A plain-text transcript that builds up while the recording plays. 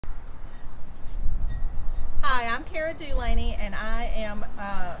Hi, I'm Kara Dulaney, and I am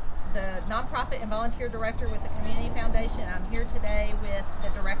the nonprofit and volunteer director with the Community Foundation. I'm here today with the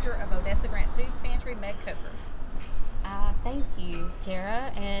director of Odessa Grant Food Pantry, Meg Coker. Thank you,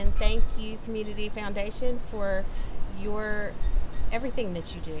 Kara, and thank you, Community Foundation, for your everything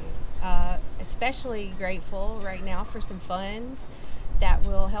that you do. Especially grateful right now for some funds that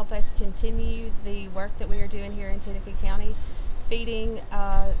will help us continue the work that we are doing here in Tunica County, feeding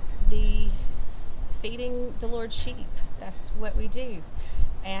the Lord's sheep. That's what we do,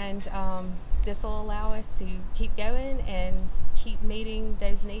 and this will allow us to keep going and keep meeting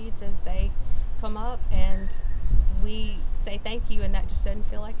those needs as they come up. And we say thank you, and that just doesn't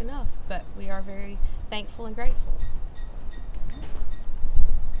feel like enough, but we are very thankful and grateful.